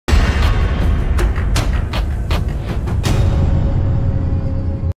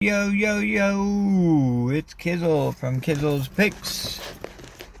Yo, yo, yo, it's Kizzle from Kizzle's Picks,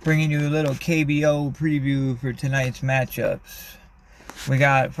 bringing you a little KBO preview for tonight's matchups. We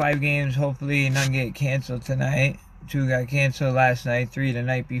got 5 games, hopefully none get canceled tonight. 2 got canceled last night, 3 the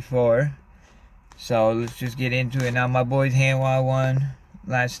night before. So let's just get into it. Now my boys Hanwha won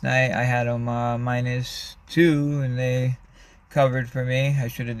last night. I had them -2 and they covered for me. I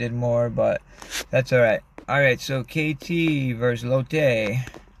should have did more, but that's alright. Alright, so KT versus Lotte.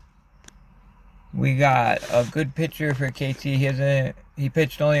 We got a good pitcher for KT. He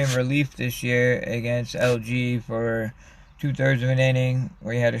pitched only in relief this year against LG for 2/3 of an inning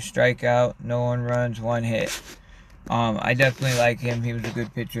where he had a strikeout, no 1 runs, 1 hit. I definitely like him. He was a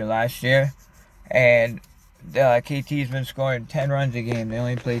good pitcher last year. And KT's been scoring 10 runs a game. They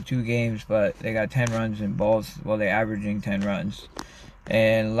only played 2 games, but they got 10 runs in both. Well, they're averaging 10 runs.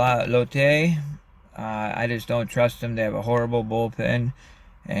 And Lotte, I just don't trust them. They have a horrible bullpen.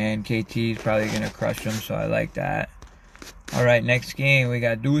 And KT's probably going to crush them, so I like that. Alright, next game, we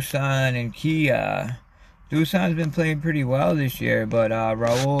got Doosan and Kia. Doosan's been playing pretty well this year, but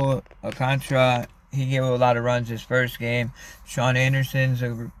Raul Alcantara, he gave a lot of runs his first game. Sean Anderson's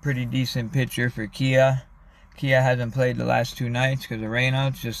a pretty decent pitcher for Kia. Kia hasn't played the last 2 nights because of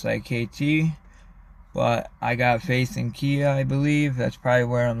rainouts, just like KT. But I got faith in Kia, I believe. That's probably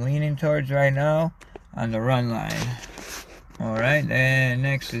where I'm leaning towards right now on the run line. Alright, then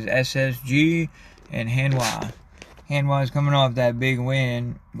next is SSG and Hanwha. Hanwha is coming off that big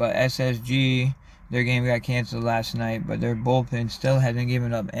win, but SSG, their game got canceled last night, but their bullpen still hasn't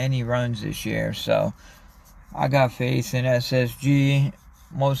given up any runs this year. So I got faith in SSG,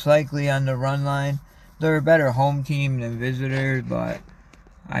 most likely on the run line. They're a better home team than visitors, but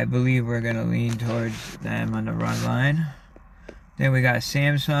I believe we're going to lean towards them on the run line. Then we got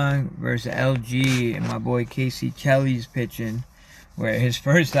Samsung versus LG, and my boy Casey Kelly's pitching, where his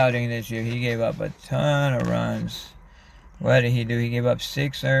first outing this year, he gave up a ton of runs. What did he do? He gave up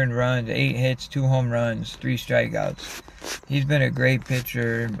 6 earned runs, 8 hits, 2 home runs, 3 strikeouts. He's been a great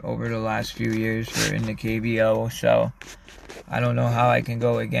pitcher over the last few years in the KBO, so I don't know how I can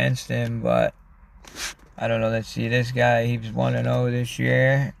go against him, but I don't know. Let's see, this guy, he's 1-0 this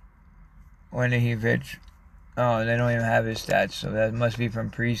year. When did he pitch? Oh, they don't even have his stats, so that must be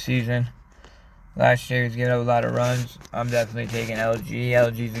from preseason. Last year, he's giving up a lot of runs. I'm definitely taking LG.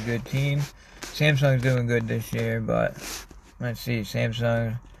 LG's a good team. Samsung's doing good this year, but let's see.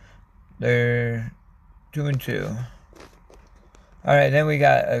 Samsung, they're 2-2. Alright, then we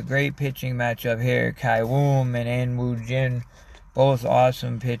got a great pitching matchup here. Kaiwoom and An Woo Jin, both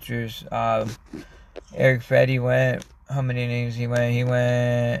awesome pitchers. Eric Freddy went, how many innings he went? He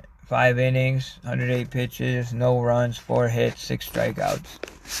went 5 innings, 108 pitches, no runs, 4 hits, 6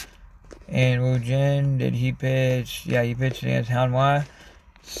 strikeouts. And Woo Jin, did he pitch? Yeah, he pitched against Hanwha.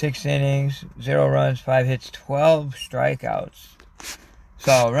 6 innings, 0 runs, 5 hits, 12 strikeouts.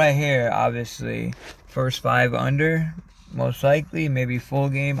 So right here, obviously, first 5 under, most likely, maybe full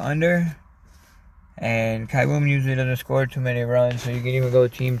game under. And Kaiwoom usually doesn't score too many runs, so you can even go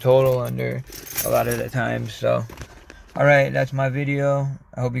team total under a lot of the time. So alright, that's my video.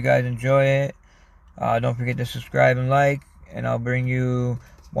 I hope you guys enjoy it. Don't forget to subscribe and like, and I'll bring you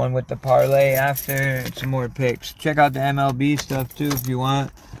one with the parlay after and some more picks. Check out the MLB stuff too if you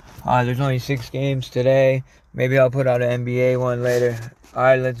want. There's only 6 games today. Maybe I'll put out an NBA one later.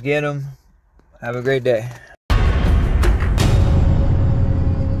 Alright, let's get them. Have a great day.